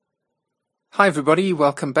Hi, everybody.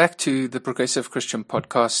 Welcome back to the Progressive Christian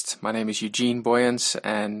Podcast. My name is Eugene Booyens,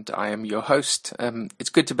 and I am your host. It's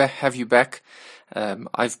good to have you back.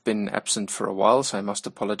 I've been absent for a while, so I must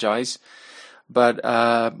apologize. But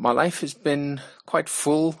my life has been quite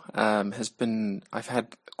full. I've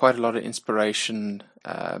had quite a lot of inspiration,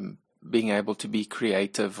 being able to be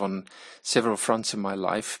creative on several fronts in my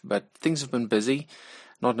life. But things have been busy.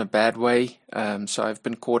 Not in a bad way. So I've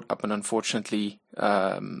been caught up, and unfortunately,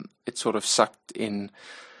 it sort of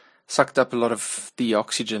sucked up a lot of the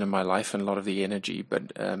oxygen in my life and a lot of the energy.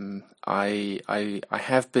 But I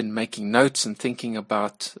have been making notes and thinking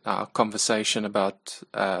about our conversation about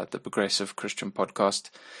the Progressive Christian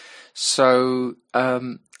Podcast. So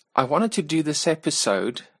I wanted to do this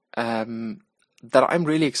episode that I'm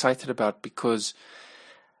really excited about because,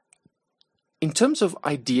 in terms of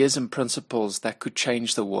ideas and principles that could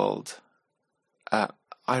change the world,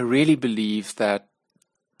 I really believe that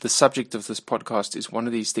the subject of this podcast is one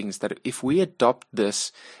of these things that if we adopt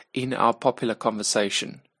this in our popular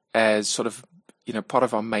conversation as sort of, part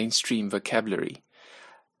of our mainstream vocabulary,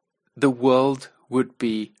 the world would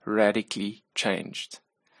be radically changed.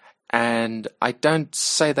 And I don't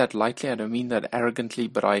say that lightly. I don't mean that arrogantly,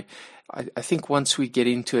 but I think once we get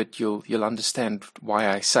into it, you'll understand why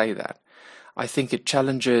I say that. I think it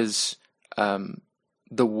challenges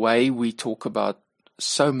the way we talk about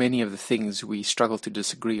so many of the things we struggle to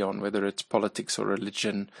disagree on, whether it's politics or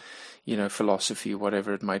religion, philosophy,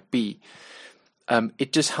 whatever it might be.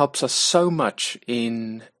 It just helps us so much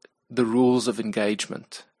in the rules of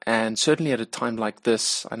engagement. And certainly at a time like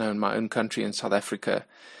this, I know in my own country, in South Africa,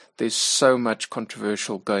 there's so much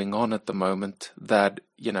controversial going on at the moment that,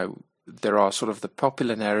 there are sort of the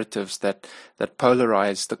popular narratives that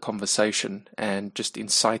polarize the conversation and just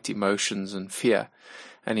incite emotions and fear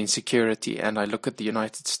and insecurity. And I look at the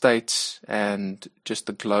United States and just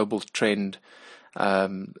the global trend,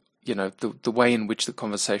 the way in which the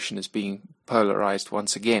conversation is being polarized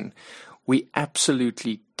once again. We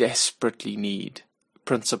absolutely desperately need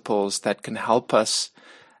principles that can help us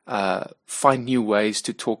find new ways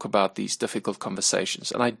to talk about these difficult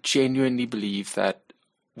conversations. And I genuinely believe that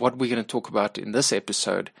what we're going to talk about in this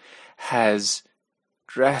episode has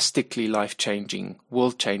drastically life-changing,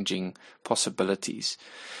 world-changing possibilities.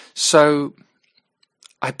 So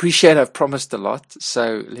I appreciate I've promised a lot,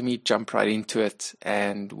 so let me jump right into it,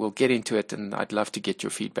 and we'll get into it, and I'd love to get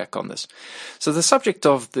your feedback on this. So the subject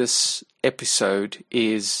of this episode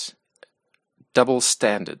is double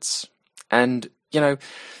standards. And,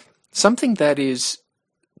 something that is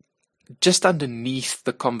just underneath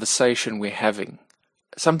the conversation we're having,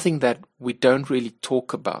 something that we don't really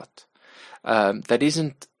talk about, that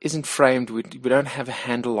isn't framed. We don't have a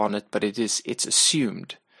handle on it, but it's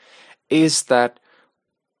assumed, is that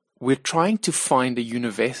we're trying to find a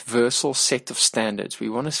universal set of standards. We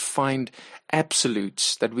want to find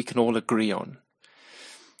absolutes that we can all agree on.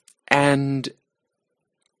 And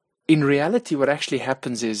in reality, what actually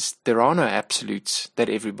happens is there are no absolutes that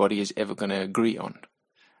everybody is ever going to agree on.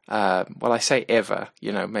 Well, I say ever,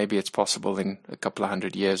 maybe it's possible in a couple of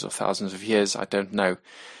hundred years or thousands of years. I don't know,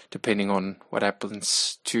 depending on what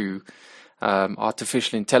happens to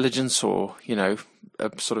artificial intelligence or, a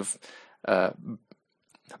sort of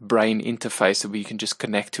brain interface that we can just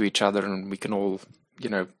connect to each other and we can all,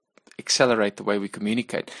 accelerate the way we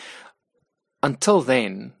communicate. Until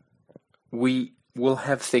then, we will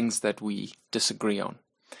have things that we disagree on.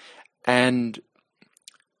 And,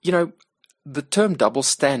 the term double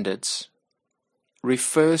standards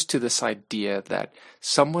refers to this idea that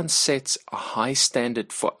someone sets a high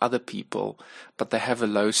standard for other people, but they have a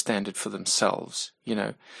low standard for themselves,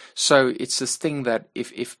 So it's this thing that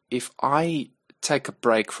if I take a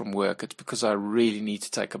break from work, it's because I really need to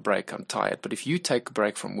take a break. I'm tired. But if you take a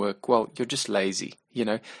break from work, well, you're just lazy,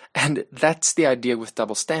 And that's the idea with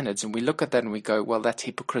double standards. And we look at that and we go, well, that's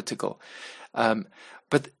hypocritical.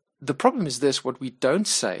 But the problem is this: what we don't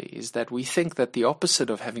say is that we think that the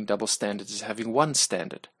opposite of having double standards is having one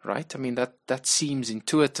standard, right? I mean, that seems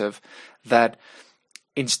intuitive, that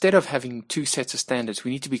instead of having two sets of standards,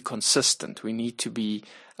 we need to be consistent. We need to be,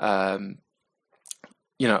 apply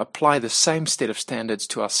the same set of standards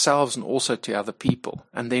to ourselves and also to other people.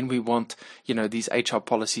 And then we want, these HR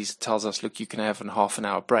policies that tells us, look, you can have a half an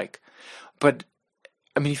hour break. But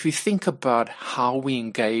I mean, if we think about how we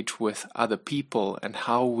engage with other people and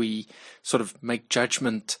how we sort of make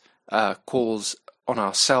judgment calls on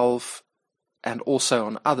ourselves and also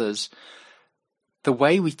on others, the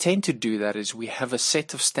way we tend to do that is we have a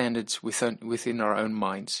set of standards within our own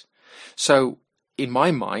minds. So in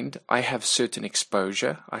my mind, I have certain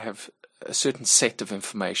exposure. I have a certain set of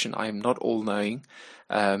information. I am not all-knowing.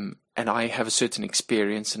 And and I have a certain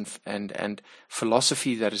experience and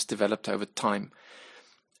philosophy that has developed over time.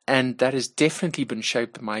 And that has definitely been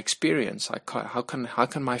shaped by my experience. How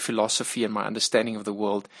can my philosophy and my understanding of the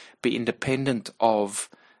world be independent of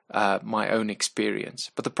my own experience?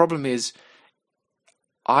 But the problem is,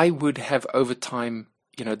 I would have over time,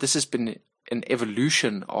 this has been an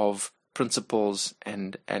evolution of principles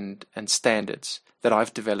and standards that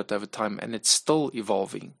I've developed over time, and it's still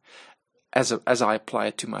evolving as I apply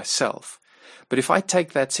it to myself. But if I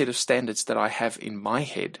take that set of standards that I have in my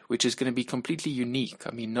head, which is going to be completely unique,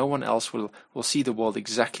 I mean, no one else will see the world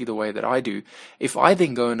exactly the way that I do. If I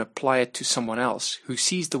then go and apply it to someone else who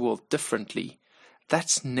sees the world differently,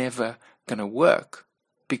 that's never going to work,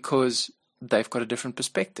 because they've got a different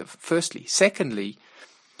perspective, firstly. Secondly,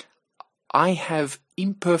 I have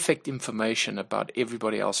imperfect information about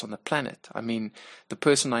everybody else on the planet. I mean, the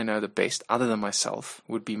person I know the best, other than myself,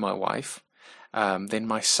 would be my wife, then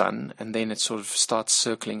my son, and then it sort of starts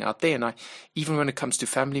circling out there. And even when it comes to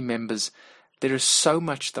family members, there is so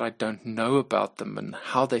much that I don't know about them and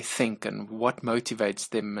how they think and what motivates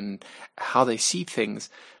them and how they see things,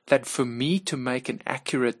 that for me to make an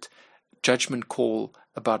accurate judgment call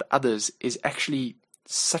about others is actually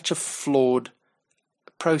such a flawed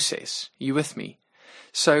process. Are you with me?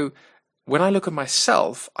 So when I look at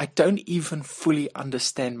myself, I don't even fully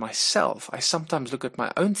understand myself. I sometimes look at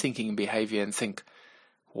my own thinking and behavior and think,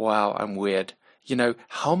 wow, I'm weird.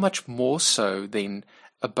 How much more so then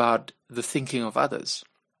about the thinking of others?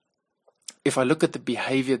 If I look at the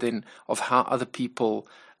behavior then of how other people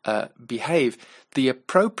behave, the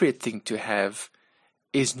appropriate thing to have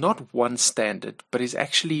is not one standard, but is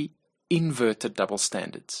actually inverted double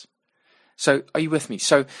standards. So are you with me?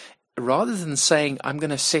 So rather than saying I'm going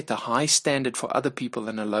to set a high standard for other people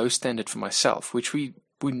and a low standard for myself, which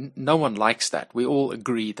no one likes that. We all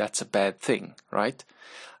agree that's a bad thing, right?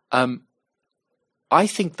 I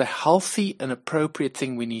think the healthy and appropriate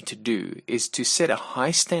thing we need to do is to set a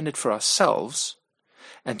high standard for ourselves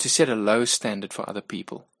and to set a low standard for other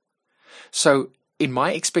people. So in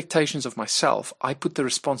my expectations of myself, I put the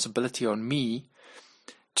responsibility on me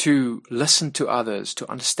to listen to others, to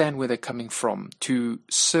understand where they're coming from, to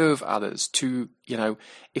serve others, to,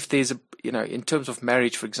 if there's in terms of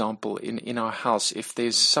marriage, for example, in our house, if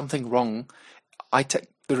there's something wrong, I take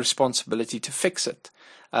the responsibility to fix it.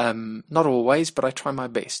 Not always, but I try my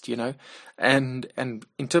best, and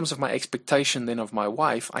in terms of my expectation then of my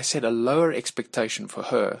wife, I set a lower expectation for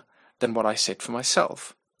her than what I set for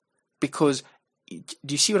myself. Because,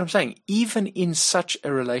 do you see what I'm saying? Even in such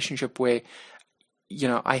a relationship where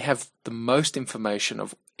I have the most information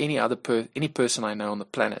of any person I know on the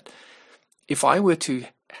planet, if I were to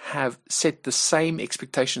have set the same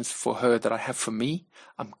expectations for her that I have for me,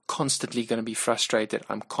 I'm constantly going to be frustrated.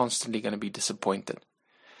 I'm constantly going to be disappointed.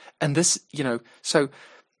 And this, so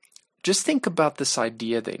just think about this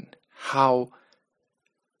idea then. How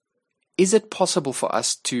is it possible for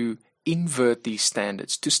us to invert these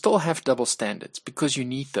standards, to still have double standards because you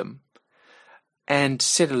need them, and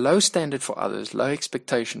set a low standard for others, low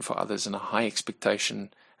expectation for others, and a high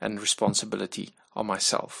expectation and responsibility on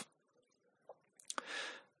myself?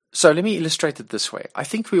 So let me illustrate it this way. I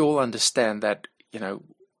think we all understand that,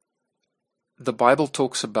 the Bible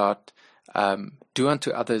talks about do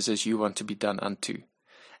unto others as you want to be done unto.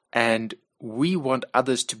 And we want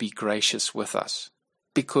others to be gracious with us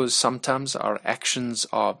because sometimes our actions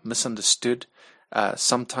are misunderstood.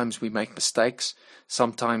 Sometimes we make mistakes.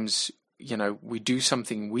 Sometimes we do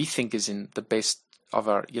something we think is in the best of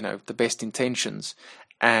our, the best intentions,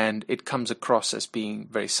 and it comes across as being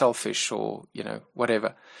very selfish or,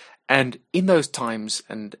 whatever. And in those times,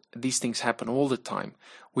 and these things happen all the time,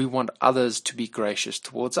 we want others to be gracious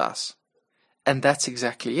towards us. And that's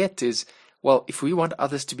exactly it, well, if we want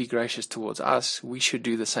others to be gracious towards us, we should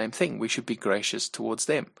do the same thing. We should be gracious towards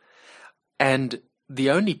them. And the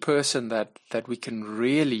only person that we can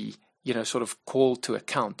really sort of call to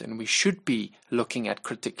account, and we should be looking at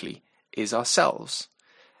critically, is ourselves.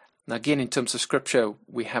 Now, again, in terms of scripture,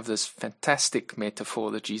 we have this fantastic metaphor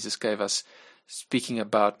that Jesus gave us, speaking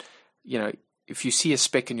about, if you see a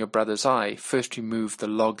speck in your brother's eye, first remove the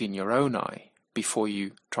log in your own eye before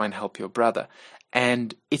you try and help your brother.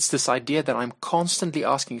 And it's this idea that I'm constantly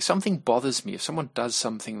asking, if something bothers me, if someone does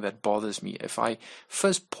something that bothers me, if I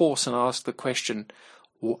first pause and ask the question,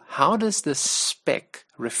 how does this speck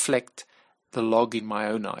reflect the log in my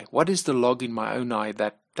own eye? What is the log in my own eye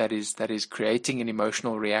that is creating an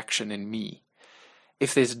emotional reaction in me?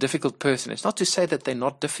 If there's a difficult person, it's not to say that they're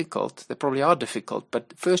not difficult. They probably are difficult,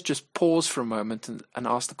 but first just pause for a moment and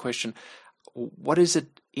ask the question, what is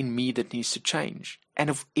it in me that needs to change?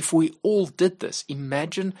 And if we all did this,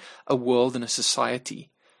 imagine a world and a society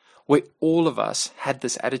where all of us had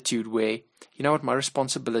this attitude where, you know what, my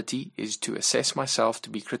responsibility is to assess myself, to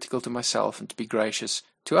be critical to myself, and to be gracious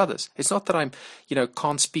to others. It's not that I'm,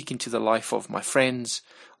 can't speak into the life of my friends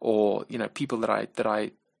or, people that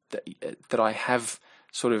I have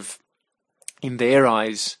sort of, in their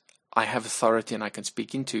eyes, I have authority and I can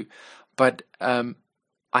speak into, but I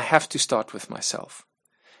have to start with myself.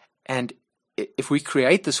 And if we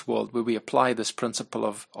create this world where we apply this principle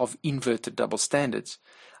of inverted double standards,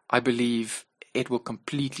 I believe it will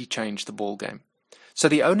completely change the ball game. So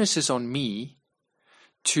the onus is on me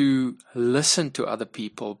to listen to other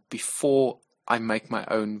people before I make my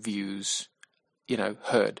own views,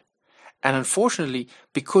 heard. And unfortunately,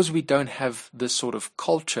 because we don't have this sort of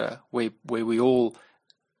culture where we all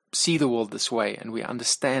see the world this way and we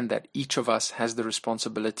understand that each of us has the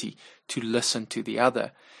responsibility to listen to the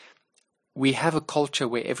other, we have a culture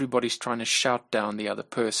where everybody's trying to shout down the other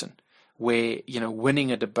person, where,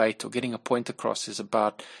 winning a debate or getting a point across is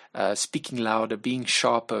about speaking louder, being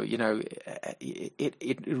sharper.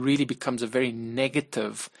 It really becomes a very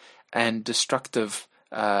negative and destructive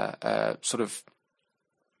sort of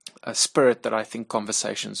a spirit that I think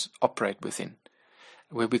conversations operate within,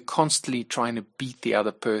 where we're constantly trying to beat the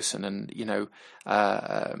other person, and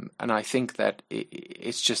and I think that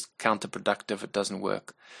it's just counterproductive. It doesn't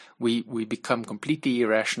work. We become completely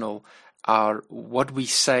irrational. What we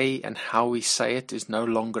say and how we say it is no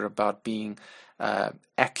longer about being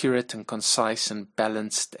accurate and concise and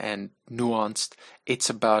balanced and nuanced. It's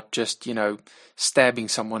about just, stabbing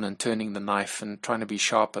someone and turning the knife and trying to be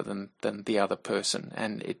sharper than the other person.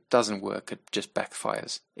 And it doesn't work. It just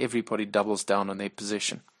backfires. Everybody doubles down on their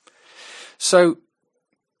position. So,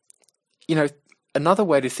 another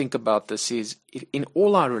way to think about this is in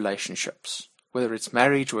all our relationships, whether it's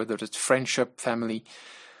marriage, whether it's friendship, family,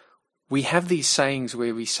 we have these sayings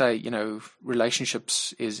where we say,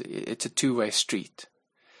 relationships it's a two-way street.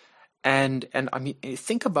 And I mean,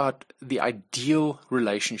 think about the ideal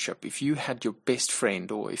relationship. If you had your best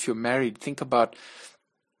friend, or if you're married, think about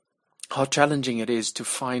how challenging it is to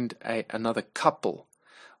find another couple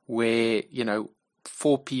where,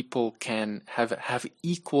 four people can have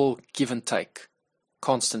equal give and take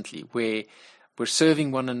constantly, where we're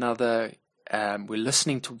serving one another, we're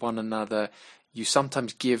listening to one another. You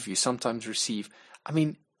sometimes give, you sometimes receive. I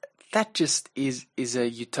mean, that just is a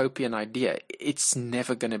utopian idea. It's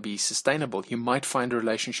never going to be sustainable. You might find a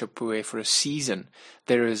relationship where for a season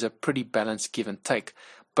there is a pretty balanced give and take,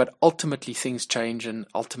 but ultimately things change, and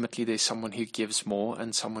ultimately there's someone who gives more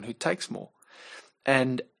and someone who takes more.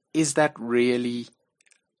 And is that really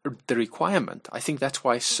the requirement? I think that's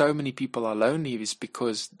why so many people are lonely, is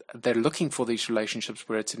because they're looking for these relationships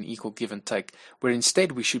where it's an equal give and take, where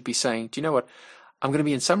instead we should be saying, do you know what, I'm going to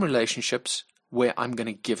be in some relationships where I'm going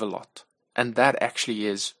to give a lot, and that actually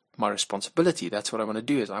is my responsibility. That's what I want to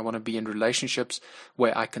do. Is I want to be in relationships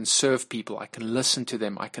where I can serve people, I can listen to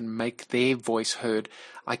them, I can make their voice heard,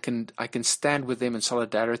 I can stand with them in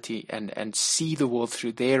solidarity and see the world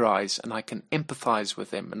through their eyes, and I can empathize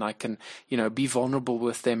with them, and I can be vulnerable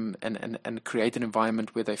with them, and create an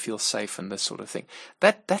environment where they feel safe, and this sort of thing.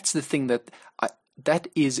 That's the thing that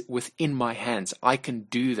is within my hands. I can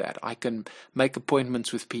do that. I can make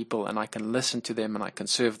appointments with people, and I can listen to them, and I can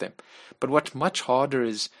serve them. But what's much harder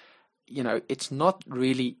is, it's not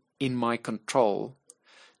really in my control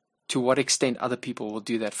to what extent other people will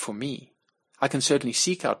do that for me. I can certainly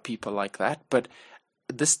seek out people like that, but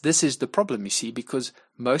this is the problem, you see, because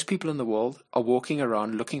most people in the world are walking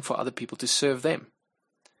around looking for other people to serve them.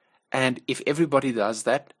 And if everybody does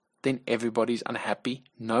that, then everybody's unhappy.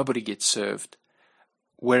 Nobody gets served.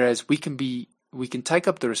 Whereas we can take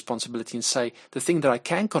up the responsibility and say, the thing that I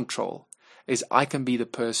can control is I can be the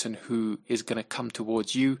person who is going to come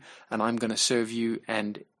towards you, and I'm going to serve you.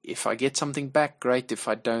 And if I get something back, great. If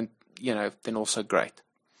I don't, then also great.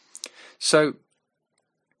 So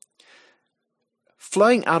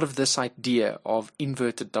flowing out of this idea of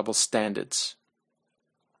inverted double standards,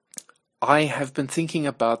 I have been thinking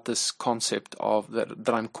about this concept of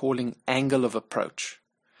that I'm calling angle of approach.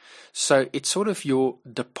 So it's sort of your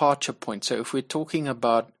departure point. So if we're talking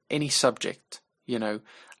about any subject,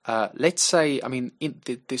 let's say,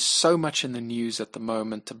 there's so much in the news at the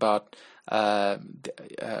moment about,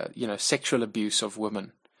 sexual abuse of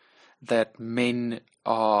women, that men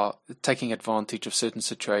are taking advantage of certain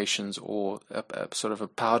situations, or a sort of a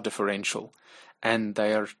power differential, and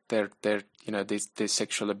there's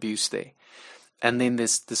sexual abuse there. And then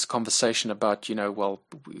there's this conversation about, well,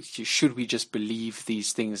 should we just believe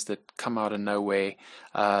these things that come out of nowhere,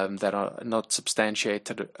 that are not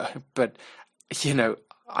substantiated? But,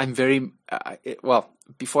 I'm very, well,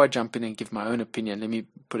 before I jump in and give my own opinion, let me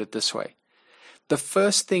put it this way. The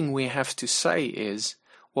first thing we have to say is,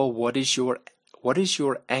 well, what is your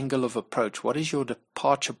angle of approach? What is your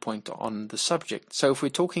departure point on the subject? So if we're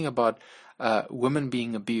talking about women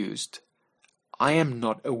being abused, I am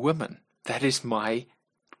not a woman. That is my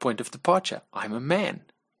point of departure. I'm a man.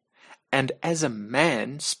 And as a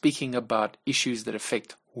man speaking about issues that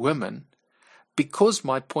affect women, because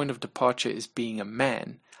my point of departure is being a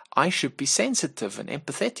man, I should be sensitive and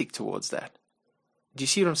empathetic towards that. Do you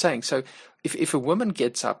see what I'm saying? So if a woman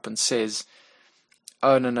gets up and says,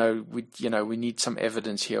 oh, no, we need some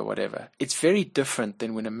evidence here, whatever, it's very different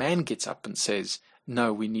than when a man gets up and says,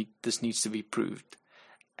 no, this needs to be proved.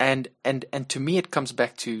 And to me, it comes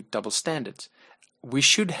back to double standards. We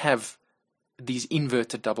should have these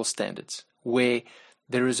inverted double standards where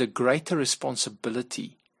there is a greater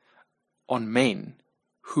responsibility on men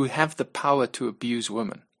who have the power to abuse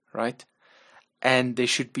women, right? And we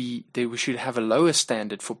should have a lower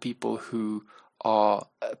standard for people who are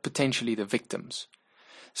potentially the victims.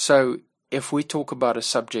 So if we talk about a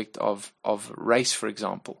subject of race, for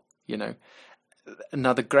example,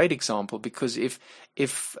 another great example, because if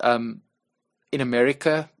in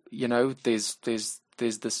America, there's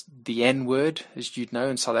the N word, as you'd know.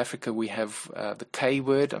 In South Africa, we have the K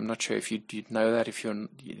word. I'm not sure if you'd know that if you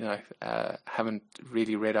haven't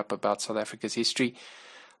really read up about South Africa's history.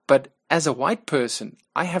 But as a white person,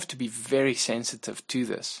 I have to be very sensitive to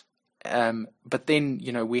this. But then,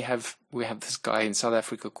 we have this guy in South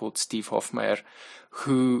Africa called Steve Hofmeyr,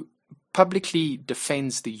 who publicly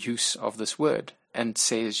defends the use of this word and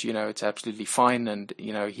says, it's absolutely fine, and,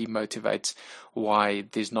 he motivates why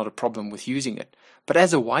there's not a problem with using it. But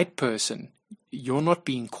as a white person, you're not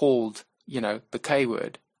being called, the K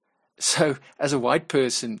word. So as a white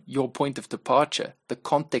person, your point of departure, the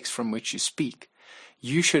context from which you speak,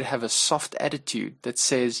 you should have a soft attitude that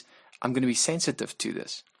says, I'm going to be sensitive to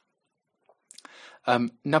this.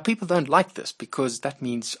 Now, people don't like this because that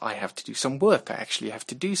means I have to do some work. I actually have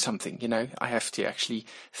to do something, I have to actually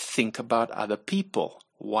think about other people.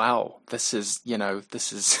 Wow, this is, I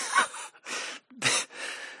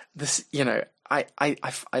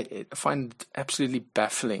find it absolutely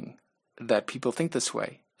baffling that people think this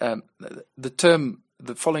way.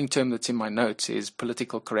 The following term that's in my notes is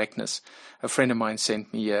political correctness. A friend of mine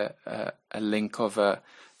sent me a link of a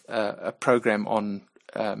program on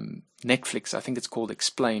Netflix. I think it's called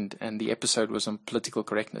Explained, and the episode was on political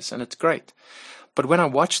correctness, and it's great. But when I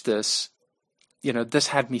watched this, this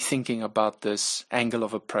had me thinking about this angle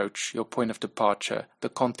of approach, your point of departure, the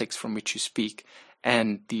context from which you speak,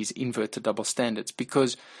 and these inverted double standards.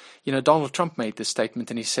 Because, Donald Trump made this statement,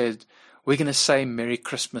 and he said, we're going to say Merry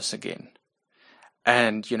Christmas again.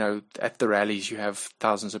 And, at the rallies, you have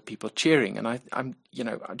thousands of people cheering. And I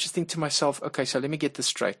just think to myself, okay, so let me get this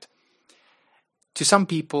straight. To some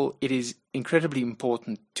people, it is incredibly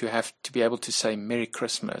important to be able to say Merry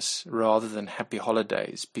Christmas rather than Happy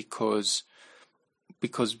Holidays because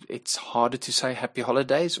it's harder to say Happy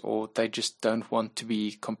Holidays, or they just don't want to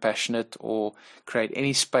be compassionate or create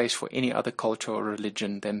any space for any other culture or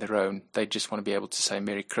religion than their own. They just want to be able to say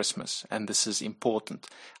Merry Christmas, and this is important.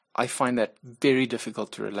 I find that very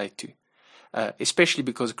difficult to relate to. Especially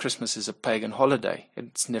because Christmas is a pagan holiday.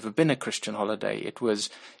 It's never been a Christian holiday. It's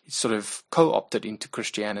sort of co-opted into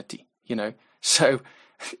Christianity, So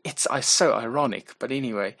it's so ironic. But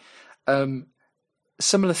anyway,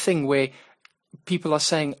 similar thing where people are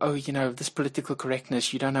saying, oh, this political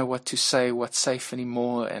correctness, you don't know what to say, what's safe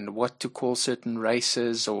anymore, and what to call certain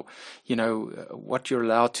races, or, what you're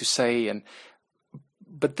allowed to say.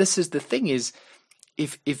 But this is the thing is,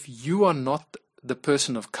 if you are not the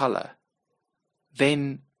person of color,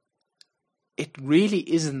 then it really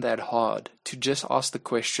isn't that hard to just ask the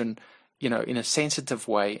question, in a sensitive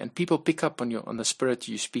way, and people pick up on the spirit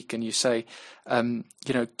you speak, and you say, can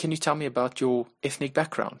you tell me about your ethnic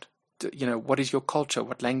background? What is your culture?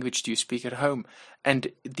 What language do you speak at home?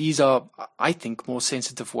 And these are, I think, more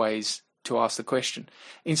sensitive ways to ask the question.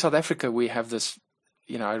 In South Africa, we have this,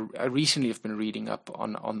 I recently have been reading up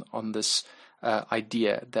on this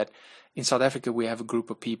idea that in South Africa, we have a group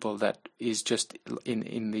of people that is just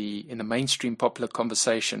in the mainstream popular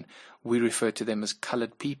conversation, we refer to them as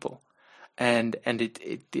colored people. And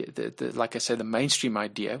like I said, the mainstream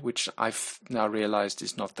idea, which I've now realized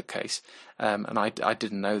is not the case, and I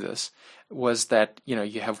didn't know this, was that,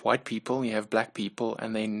 you have white people, you have black people,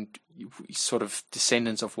 and then sort of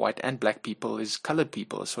descendants of white and black people is colored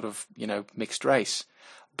people, sort of, mixed race.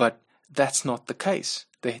 But that's not the case.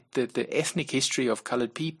 The ethnic history of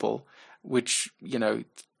colored people, which,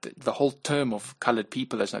 the whole term of colored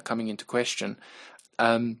people is now coming into question,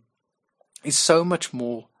 is so much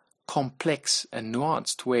more complex and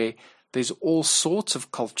nuanced, where there's all sorts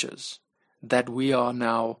of cultures that we are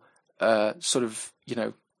now sort of,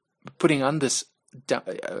 putting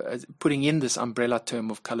in this umbrella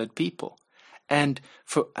term of colored people. And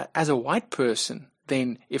as a white person,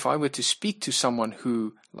 then if I were to speak to someone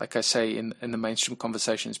who, like I say in the mainstream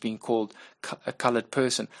conversation, is being called a colored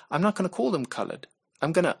person, I'm not going to call them colored.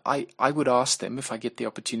 I would ask them, if I get the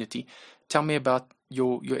opportunity, tell me about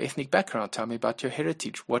your ethnic background, tell me about your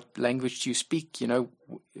heritage, what language do you speak,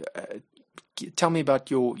 tell me about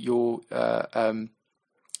your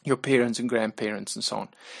parents and grandparents and so on,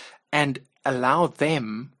 and allow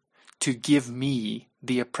them to give me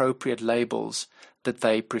the appropriate labels that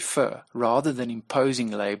they prefer, rather than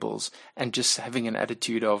imposing labels and just having an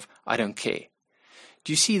attitude of, I don't care.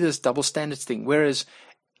 Do you see this double standards thing? Whereas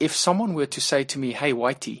if someone were to say to me, hey,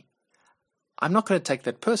 whitey, I'm not going to take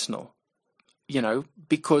that personal,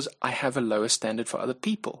 because I have a lower standard for other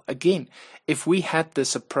people. Again, if we had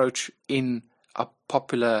this approach in a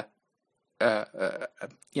popular,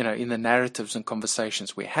 in the narratives and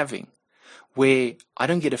conversations we're having, where I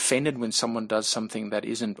don't get offended when someone does something that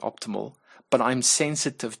isn't optimal, but I'm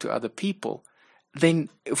sensitive to other people, then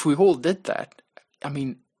if we all did that,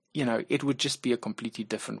 it would just be a completely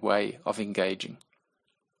different way of engaging.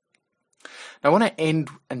 Now, I want to end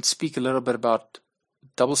and speak a little bit about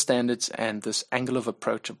double standards and this angle of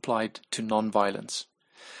approach applied to nonviolence.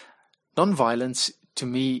 Nonviolence, to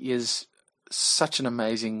me, is such an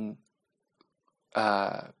amazing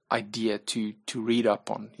idea to read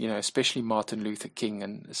up on, especially Martin Luther King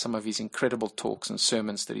and some of his incredible talks and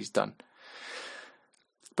sermons that he's done.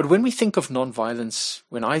 But when we think of nonviolence,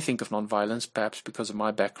 when I think of nonviolence, perhaps because of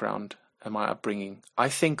my background and my upbringing, I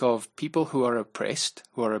think of people who are oppressed,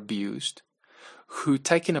 who are abused, who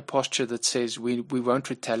take in a posture that says we won't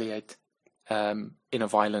retaliate in a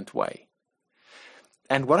violent way.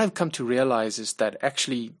 And what I've come to realize is that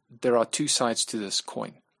actually there are two sides to this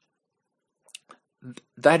coin.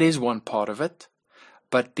 That is one part of it,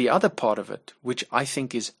 but the other part of it, which I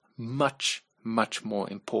think is much, much more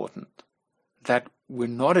important, that we're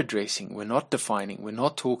not addressing, we're not defining, we're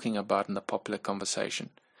not talking about in the popular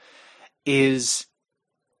conversation, is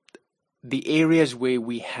the areas where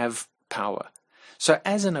we have power. So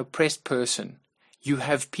as an oppressed person, you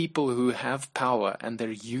have people who have power and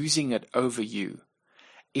they're using it over you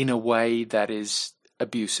in a way that is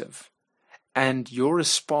abusive. And your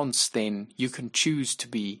response then, you can choose to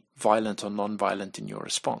be violent or non-violent in your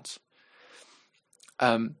response.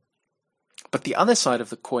 But the other side of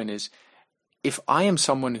the coin is, if I am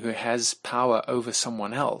someone who has power over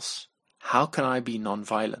someone else, how can I be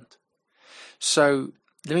non-violent? So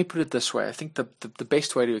let me put it this way. I think the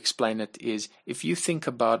best way to explain it is, if you think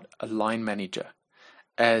about a line manager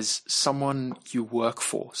as someone you work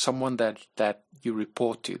for, someone that you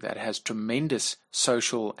report to, that has tremendous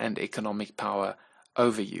social and economic power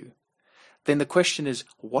over you, then the question is,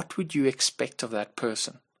 what would you expect of that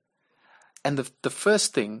person? And the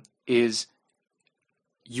first thing is,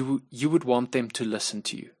 you would want them to listen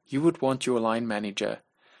to you. You would want your line manager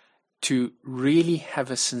to really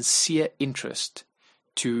have a sincere interest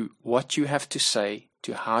to what you have to say,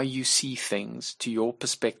 to how you see things, to your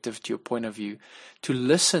perspective, to your point of view, to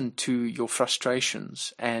listen to your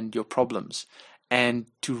frustrations and your problems, and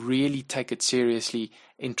to really take it seriously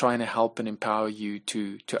in trying to help and empower you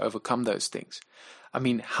to overcome those things. I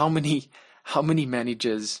mean, how many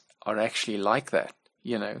managers are actually like that?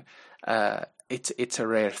 It's a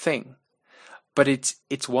rare thing. But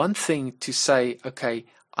it's one thing to say, okay,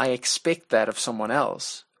 I expect that of someone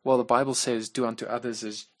else. Well, the Bible says, do unto others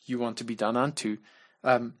as you want to be done unto.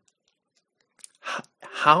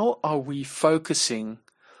 How are we focusing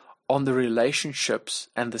on the relationships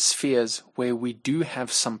and the spheres where we do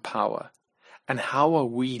have some power? And how are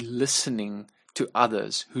we listening to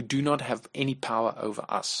others who do not have any power over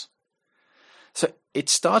us? So it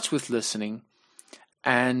starts with listening,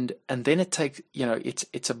 and then it takes,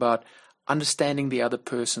 it's about understanding the other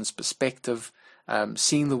person's perspective,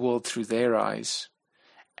 seeing the world through their eyes,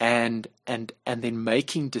 and then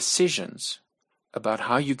making decisions about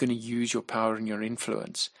how you're going to use your power and your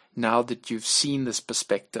influence now that you've seen this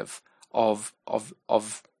perspective of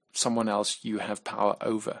someone else you have power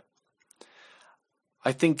over.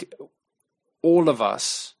 I think all of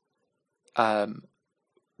us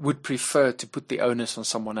would prefer to put the onus on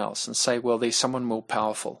someone else and say, well, there's someone more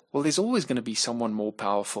powerful. Well, there's always going to be someone more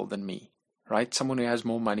powerful than me, right? Someone who has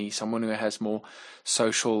more money, someone who has more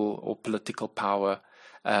social or political power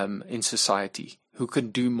in society, who can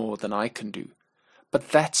do more than I can do. But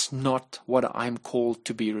that's not what I'm called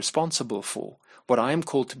to be responsible for. What I'm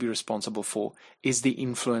called to be responsible for is the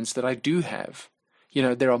influence that I do have. You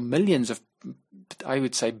know, there are millions of, I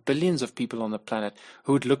would say billions of people on the planet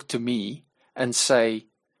who would look to me and say,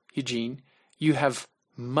 Eugene, you have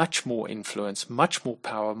much more influence, much more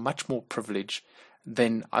power, much more privilege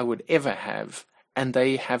than I would ever have, and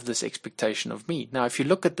they have this expectation of me. Now, if you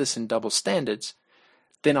look at this in double standards,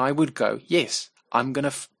 then I would go, yes, I'm going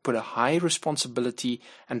to put a high responsibility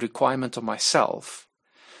and requirement on myself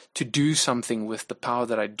to do something with the power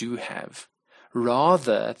that I do have,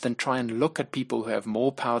 rather than try and look at people who have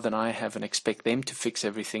more power than I have and expect them to fix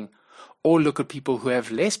everything, or look at people who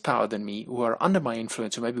have less power than me, who are under my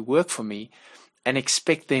influence, who maybe work for me, and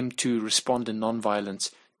expect them to respond in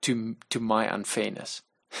nonviolence to my unfairness.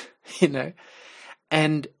 You know?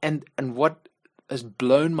 And what has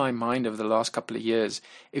blown my mind over the last couple of years,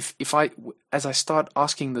 as I start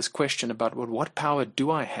asking this question about, well, what power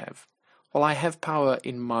do I have? Well, I have power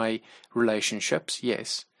in my relationships,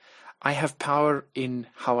 yes. I have power in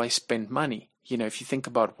how I spend money. You know, if you think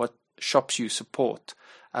about what shops you support,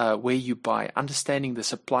 where you buy, understanding the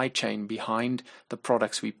supply chain behind the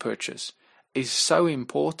products we purchase is so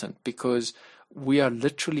important, because we are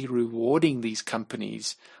literally rewarding these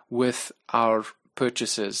companies with our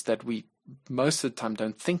purchases that we most of the time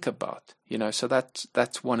don't think about. You know, so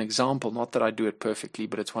that's one example. Not that I do it perfectly,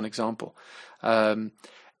 but it's one example.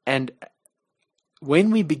 And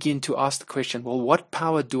when we begin to ask the question, well, what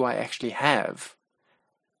power do I actually have?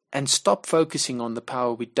 And stop focusing on the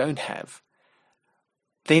power we don't have,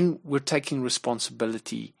 then we're taking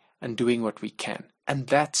responsibility and doing what we can. And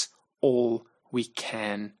that's all we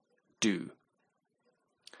can do.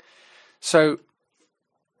 So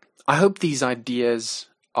I hope these ideas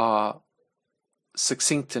are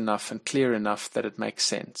succinct enough and clear enough that it makes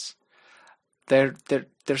sense. They're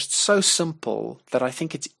so simple that I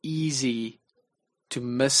think it's easy to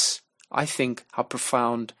miss, I think, how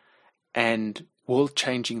profound and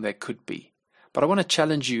world-changing they could be. But I want to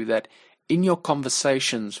challenge you that in your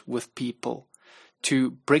conversations with people,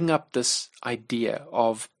 to bring up this idea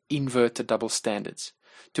of inverted double standards,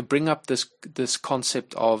 to bring up this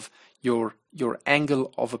concept of your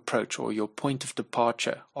angle of approach or your point of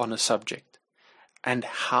departure on a subject, and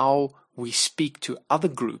how we speak to other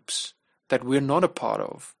groups that we're not a part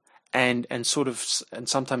of, and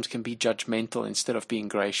sometimes can be judgmental instead of being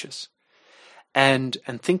gracious. And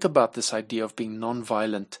think about this idea of being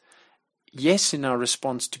non-violent, yes, in our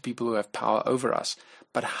response to people who have power over us,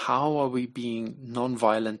 but how are we being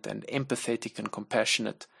non-violent and empathetic and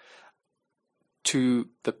compassionate to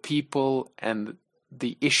the people and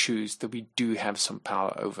the issues that we do have some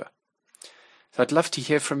power over? So I'd love to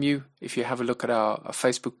hear from you. If you have a look at our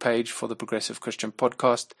Facebook page for the Progressive Christian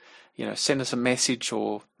Podcast, send us a message,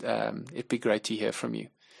 or it'd be great to hear from you.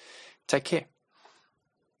 Take care.